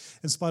me.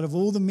 In spite of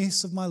all the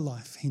mess of my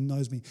life, he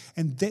knows me.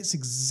 And that's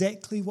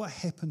exactly what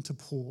happened to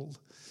Paul,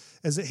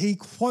 is that he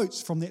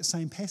quotes from that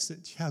same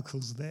passage. How cool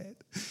is that?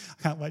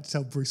 I can't wait to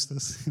tell Bruce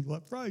this.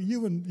 Like, bro,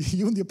 you and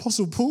the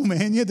Apostle Paul,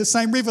 man, you had the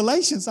same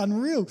revelation. It's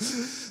unreal.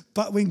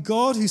 But when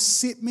God, who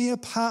set me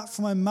apart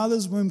from my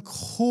mother's womb,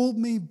 called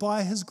me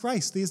by his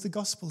grace, there's the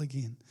gospel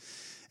again,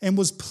 and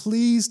was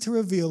pleased to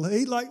reveal.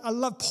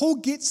 Paul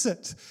gets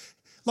it.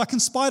 In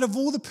spite of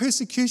all the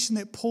persecution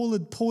that Paul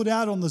had poured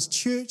out on this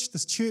church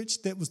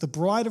that was the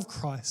bride of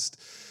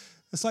Christ,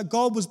 it's like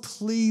God was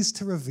pleased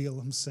to reveal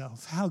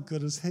himself. How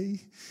good is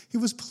he? He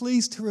was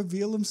pleased to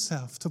reveal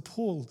himself to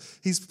Paul.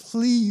 He's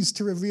pleased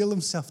to reveal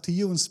himself to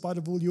you in spite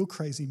of all your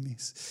crazy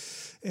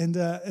mess. And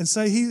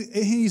so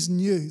he's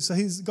new. So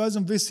he goes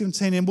on verse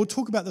 17, and we'll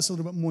talk about this a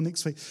little bit more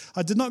next week.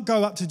 I did not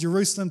go up to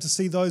Jerusalem to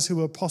see those who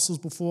were apostles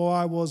before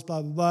I was,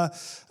 blah, blah,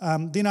 blah.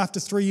 Then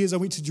after 3 years, I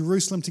went to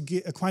Jerusalem to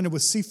get acquainted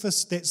with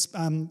Cephas, that's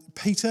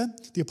Peter,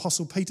 the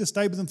apostle Peter.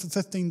 Stayed with him for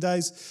 15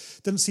 days.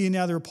 Didn't see any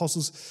other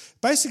apostles.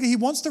 Basically, he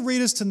wants the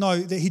readers to know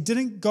that he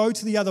didn't go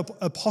to the other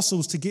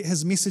apostles to get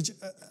his message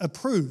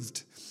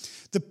approved.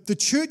 The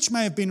church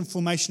may have been in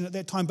formation at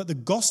that time, but the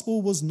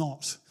gospel was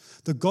not.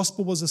 The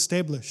gospel was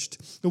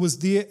established. It was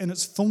there in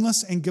its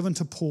fullness and given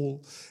to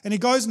Paul. And he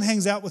goes and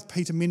hangs out with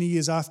Peter many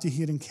years after he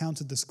had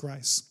encountered this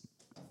grace.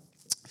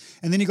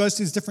 And then he goes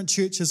to these different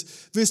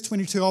churches. Verse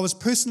 22, I was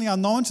personally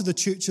unknown to the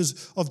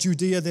churches of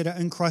Judea that are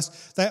in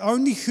Christ. They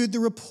only heard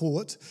the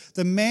report.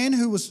 The man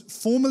who was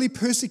formerly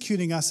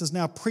persecuting us is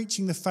now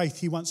preaching the faith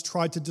he once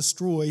tried to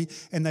destroy,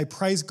 and they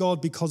praise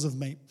God because of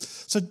me.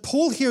 So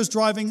Paul here is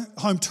driving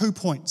home 2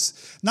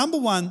 points. Number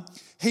one,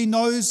 he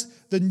knows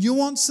the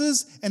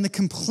nuances and the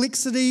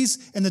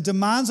complexities and the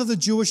demands of the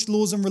Jewish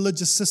laws and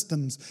religious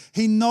systems.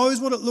 He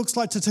knows what it looks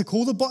like to tick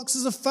all the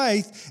boxes of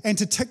faith and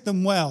to tick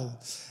them well.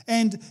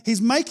 And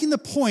he's making the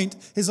point,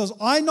 he says,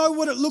 I know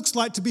what it looks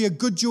like to be a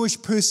good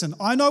Jewish person.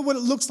 I know what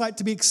it looks like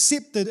to be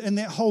accepted in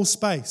that whole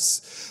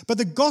space. But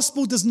the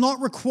gospel does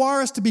not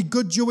require us to be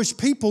good Jewish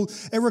people.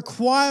 It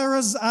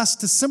requires us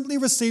to simply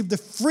receive the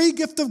free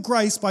gift of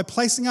grace by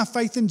placing our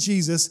faith in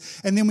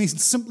Jesus, and then we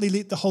simply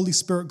let the Holy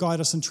Spirit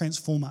guide us and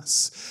transform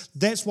us.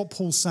 That's what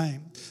Paul's saying.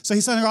 So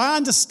he's saying, I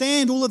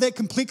understand all of that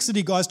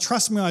complexity, guys.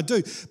 Trust me, I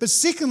do. But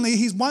secondly,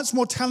 he's once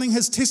more telling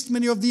his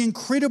testimony of the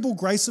incredible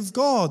grace of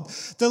God,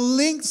 the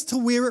lengths to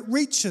where it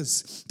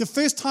reaches. The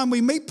first time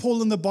we meet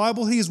Paul in the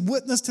Bible, he is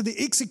witness to the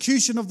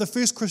execution of the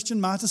first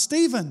Christian martyr,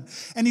 Stephen.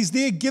 And he's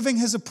there giving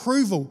his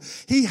approval.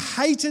 He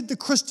hated the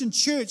Christian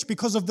church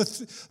because of the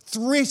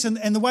threat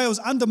and the way it was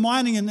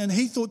undermining and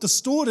he thought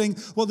distorting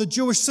what the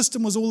Jewish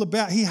system was all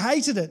about. He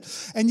hated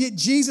it. And yet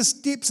Jesus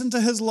steps into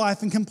his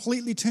life and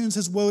completely turns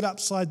his world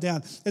upside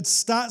down. It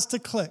starts to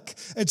click.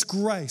 It's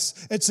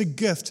grace. It's a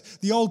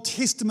gift. The Old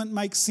Testament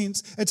makes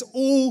sense. It's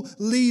all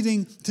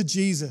leading to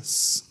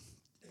Jesus.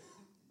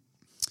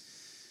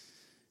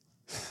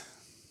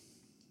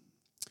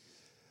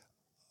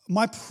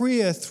 My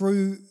prayer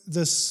through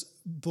this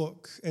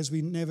book, as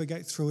we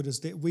navigate through it, is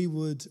that we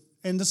would,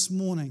 and this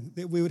morning,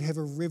 that we would have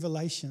a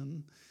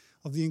revelation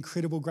of the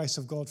incredible grace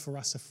of God for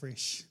us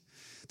afresh.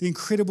 The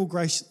incredible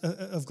grace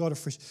of God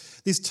afresh.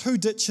 There's two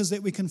ditches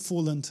that we can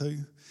fall into.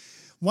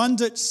 One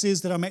ditch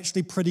says that I'm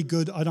actually pretty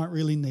good, I don't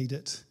really need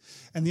it.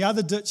 And the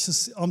other ditch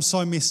is I'm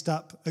so messed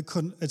up,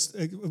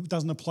 it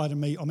doesn't apply to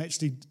me.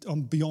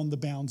 I'm beyond the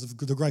bounds of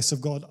the grace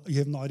of God. You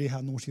have no idea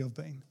how naughty I've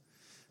been.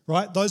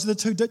 Right? Those are the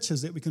two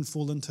ditches that we can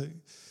fall into.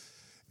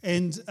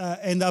 And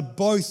they're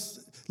both,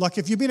 like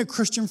if you've been a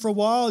Christian for a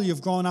while,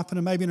 you've grown up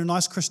maybe in a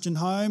nice Christian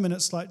home and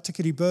it's like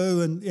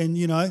tickety-boo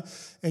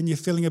and you're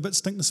feeling a bit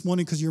stink this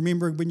morning because you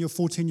remember when you're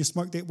 14 you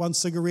smoked that one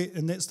cigarette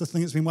and that's the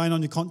thing that's been weighing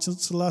on your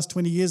conscience for the last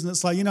 20 years and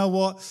it's like, you know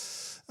what?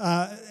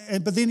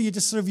 But then you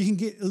just you can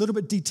get a little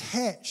bit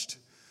detached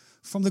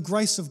from the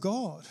grace of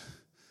God,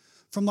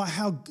 from like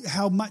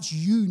how much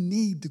you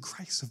need the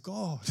grace of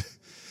God.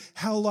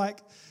 How like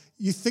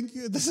you think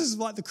this is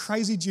like the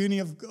crazy journey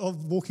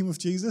of walking with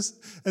Jesus,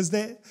 is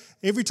that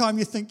every time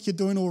you think you're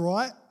doing all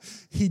right,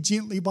 he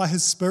gently by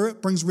his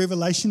Spirit brings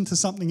revelation to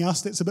something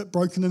else that's a bit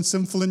broken and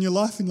sinful in your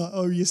life. And like,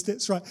 oh yes,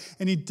 that's right.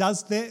 And he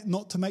does that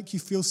not to make you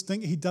feel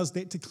stink. He does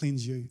that to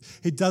cleanse you.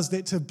 He does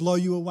that to blow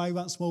you away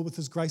once more with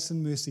his grace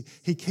and mercy.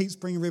 He keeps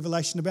bringing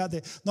revelation about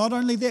that. Not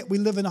only that, we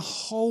live in a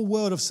whole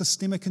world of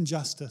systemic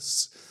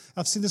injustice.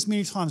 I've said this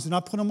many times. When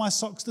I put on my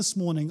socks this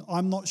morning,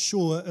 I'm not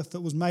sure if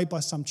it was made by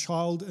some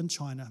child in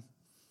China.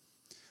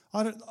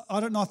 I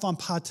don't know if I'm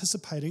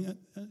participating,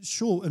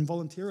 sure,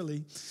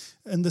 involuntarily,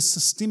 in the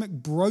systemic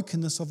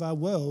brokenness of our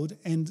world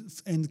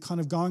and kind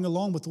of going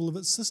along with all of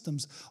its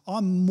systems.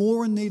 I'm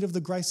more in need of the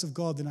grace of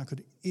God than I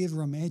could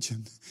ever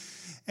imagine.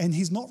 And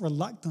he's not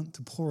reluctant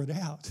to pour it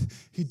out.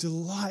 He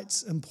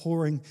delights in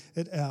pouring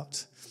it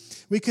out.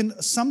 We can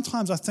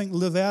sometimes, I think,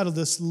 live out of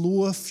this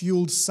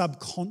law-fueled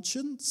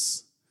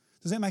subconscious.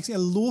 Does that make sense?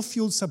 A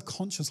law-fueled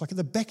subconscious, like at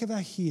the back of our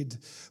head,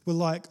 we're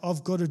like,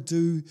 I've got to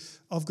do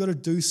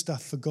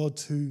stuff for God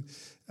to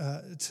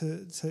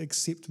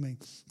accept me.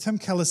 Tim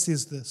Keller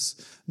says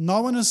this: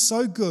 no one is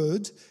so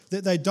good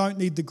that they don't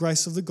need the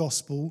grace of the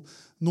gospel,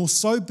 nor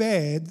so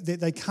bad that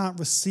they can't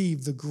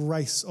receive the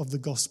grace of the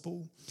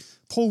gospel.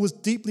 Paul was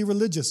deeply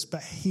religious,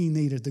 but he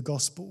needed the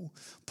gospel.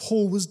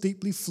 Paul was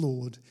deeply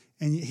flawed,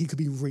 and yet he could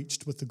be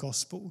reached with the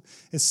gospel.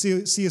 As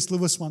C.S.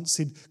 Lewis once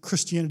said,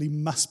 Christianity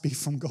must be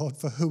from God,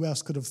 for who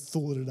else could have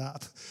thought it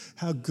up?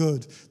 How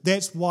good.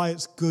 That's why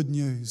it's good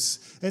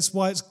news. That's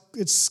why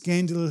it's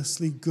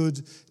scandalously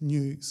good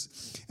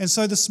news. And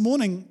so this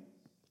morning,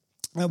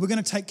 we're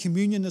going to take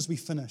communion as we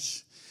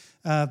finish.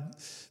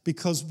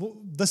 Because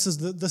this is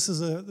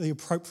the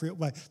appropriate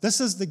way.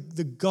 This is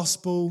the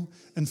gospel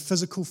in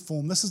physical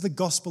form. This is the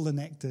gospel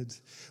enacted,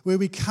 where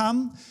we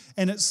come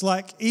and it's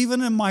like,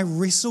 even in my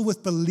wrestle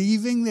with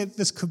believing that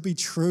this could be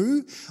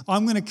true,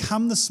 I'm going to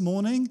come this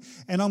morning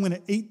and I'm going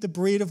to eat the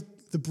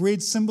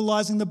bread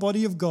symbolizing the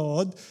body of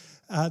God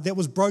that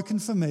was broken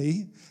for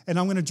me, and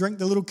I'm going to drink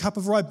the little cup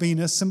of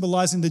Ribena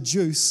symbolizing the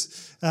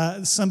juice,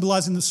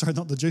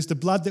 the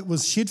blood that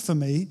was shed for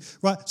me,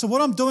 right? So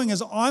what I'm doing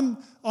is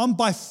I'm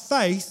by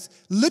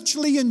faith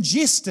literally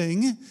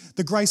ingesting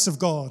the grace of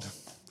God.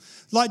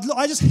 Like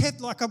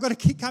I've got to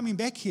keep coming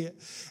back here.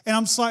 And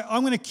I'm just like,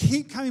 I'm going to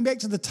keep coming back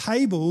to the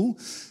table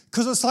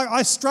because it's like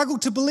I struggle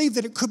to believe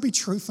that it could be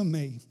true for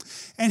me.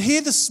 And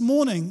here this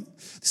morning,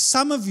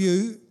 some of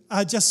you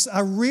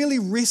are really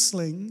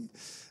wrestling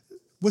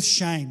with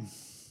shame.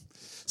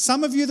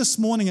 Some of you this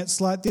morning,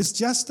 it's like there's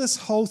just this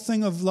whole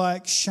thing of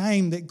like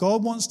shame that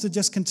God wants to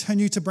just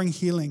continue to bring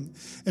healing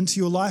into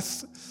your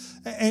life.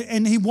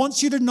 And he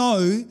wants you to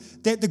know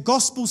that the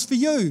gospel's for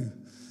you,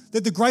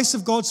 that the grace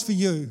of God's for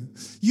you.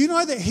 You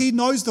know that he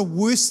knows the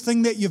worst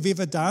thing that you've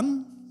ever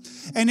done.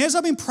 And as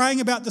I've been praying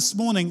about this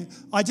morning,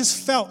 I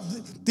just felt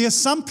there's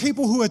some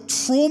people who are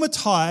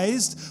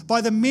traumatized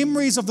by the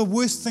memories of the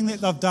worst thing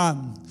that they've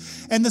done.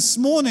 And this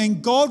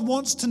morning, God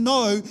wants to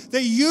know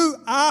that you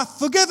are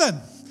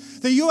forgiven,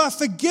 that you are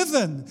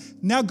forgiven.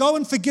 Now go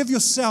and forgive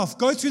yourself.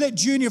 Go through that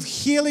journey of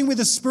healing where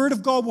the Spirit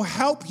of God will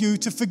help you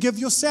to forgive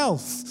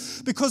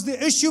yourself. Because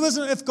the issue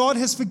isn't if God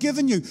has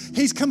forgiven you.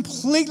 He's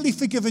completely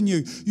forgiven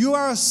you. You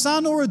are a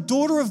son or a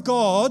daughter of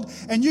God,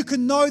 and you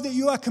can know that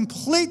you are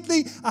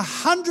completely,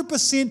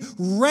 100%,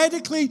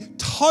 radically,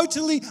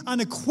 totally,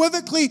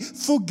 unequivocally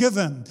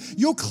forgiven.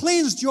 You're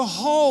cleansed, you're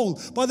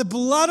whole. By the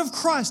blood of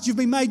Christ, you've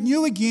been made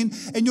new again,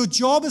 and your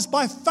job is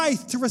by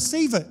faith to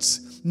receive it.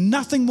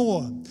 Nothing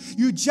more.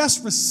 You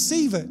just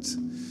receive it.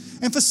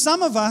 And for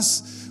some of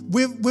us,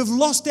 we've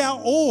lost our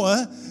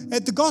awe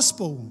at the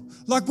gospel.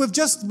 Like we've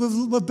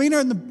been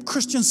in the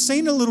Christian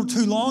scene a little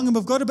too long, and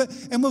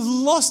we've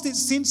lost that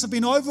sense of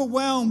being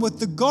overwhelmed with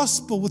the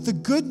gospel, with the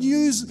good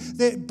news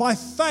that by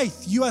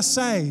faith you are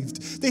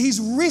saved, that He's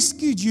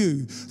rescued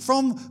you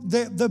from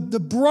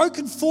the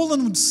broken,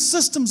 fallen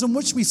systems in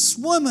which we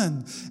swim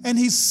in, and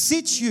He's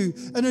set you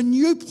in a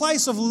new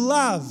place of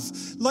love.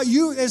 Like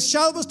you, as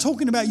Charlotte was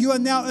talking about, you are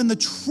now in the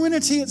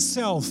Trinity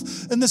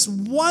itself, in this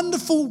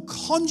wonderful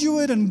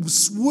conduit and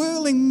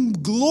swirling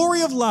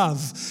glory of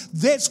love.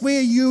 That's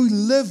where you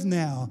live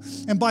now.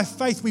 And by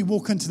faith, we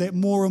walk into that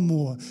more and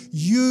more.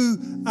 You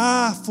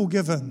are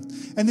forgiven.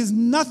 And there's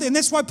nothing, and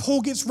that's why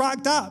Paul gets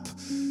racked up.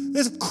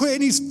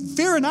 And he's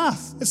fair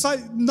enough. It's like,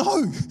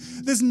 no,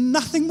 there's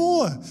nothing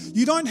more.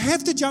 You don't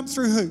have to jump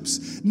through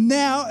hoops.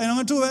 Now, and I'm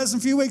going to talk about this in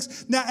a few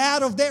weeks, now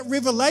out of that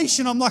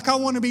revelation, I'm like, I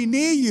want to be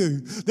near you.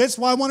 That's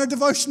why I want a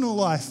devotional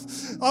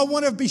life. I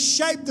want to be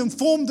shaped and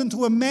formed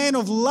into a man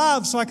of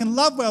love so I can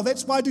love well.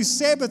 That's why I do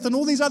Sabbath and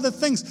all these other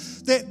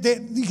things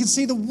that you can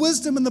see the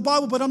wisdom in the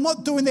Bible, but I'm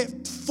not doing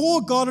that for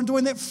God. I'm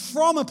doing that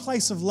from a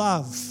place of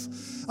love.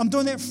 I'm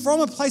doing that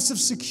from a place of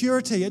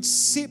security. It's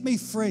set me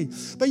free.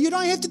 But you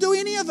don't have to do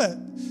any of it.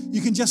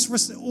 You can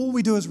just, all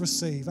we do is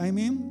receive.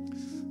 Amen?